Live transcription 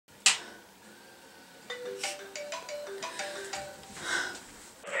Hey,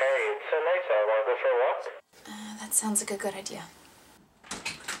 it's so nice out. Want to go for a walk? That sounds like a good idea.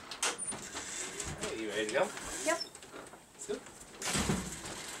 Hey, you ready to go? Yep. Let's go.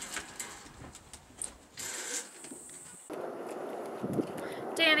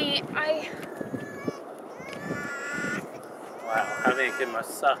 Danny, Wow, having a kid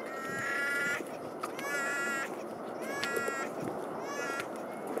must suck.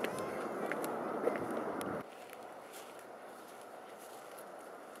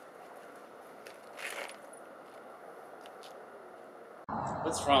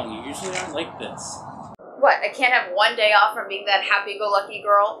 What's wrong? You usually aren't like this. What, I can't have one day off from being that happy-go-lucky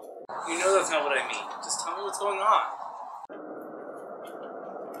girl? You know that's not what I mean. Just tell me what's going on.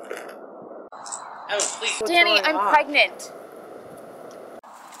 Emma, please. What's Danny, going I'm on? pregnant.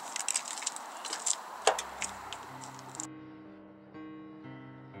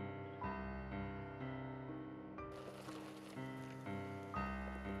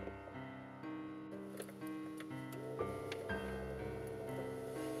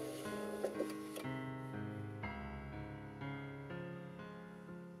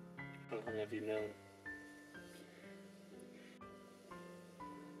 How long have you known?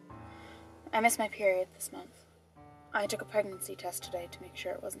 I missed my period this month. I took a pregnancy test today to make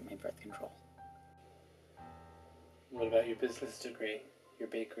sure it wasn't my birth control. What about your business degree? Your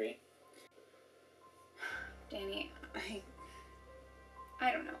bakery? Danny,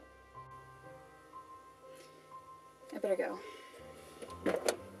 I don't know. I better go.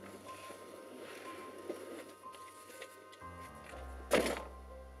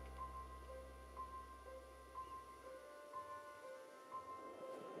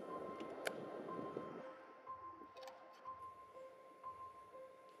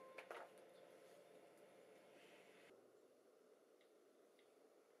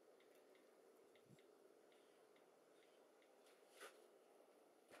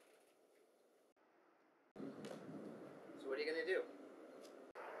 So what are you gonna do?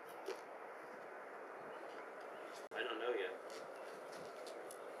 I don't know yet.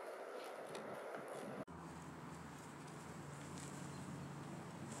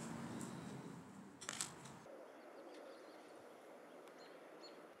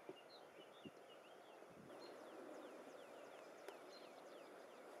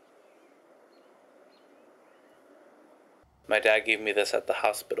 My dad gave me this at the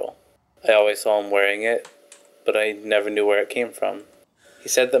hospital. I always saw him wearing it, but I never knew where it came from. He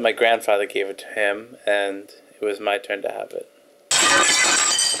said that my grandfather gave it to him, and it was my turn to have it.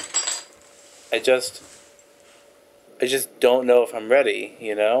 I just don't know if I'm ready,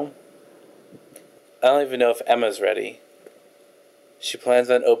 you know? I don't even know if Emma's ready. She plans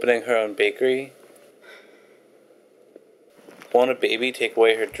on opening her own bakery. Won't a baby take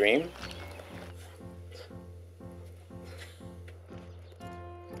away her dream?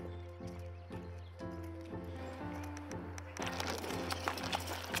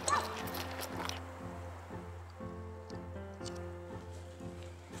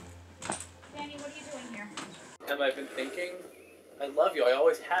 Danny, what are you doing here? Emma, I've been thinking. I love you. I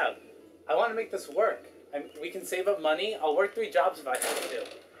always have. I want to make this work. We can save up money. I'll work 3 jobs if I have to.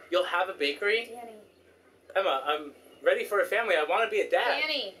 You'll have a bakery? Danny. Emma, I'm ready for a family. I want to be a dad.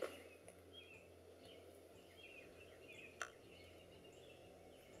 Danny!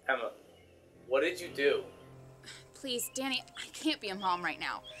 Emma, what did you do? Please, Danny, I can't be a mom right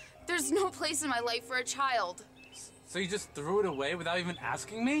now. There's no place in my life for a child. So you just threw it away without even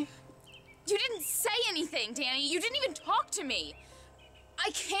asking me? You didn't say anything, Danny. You didn't even talk to me.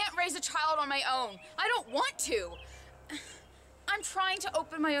 I can't raise a child on my own. I don't want to. I'm trying to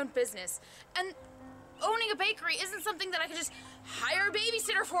open my own business, and owning a bakery isn't something that I can just hire a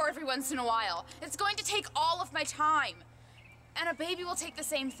babysitter for every once in a while. It's going to take all of my time. And a baby will take the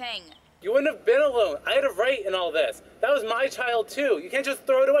same thing. You wouldn't have been alone. I had a right in all this. That was my child too. You can't just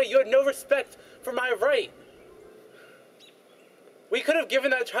throw it away. You had no respect for my right. We could have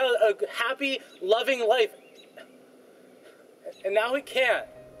given that child a happy, loving life. And now we can't.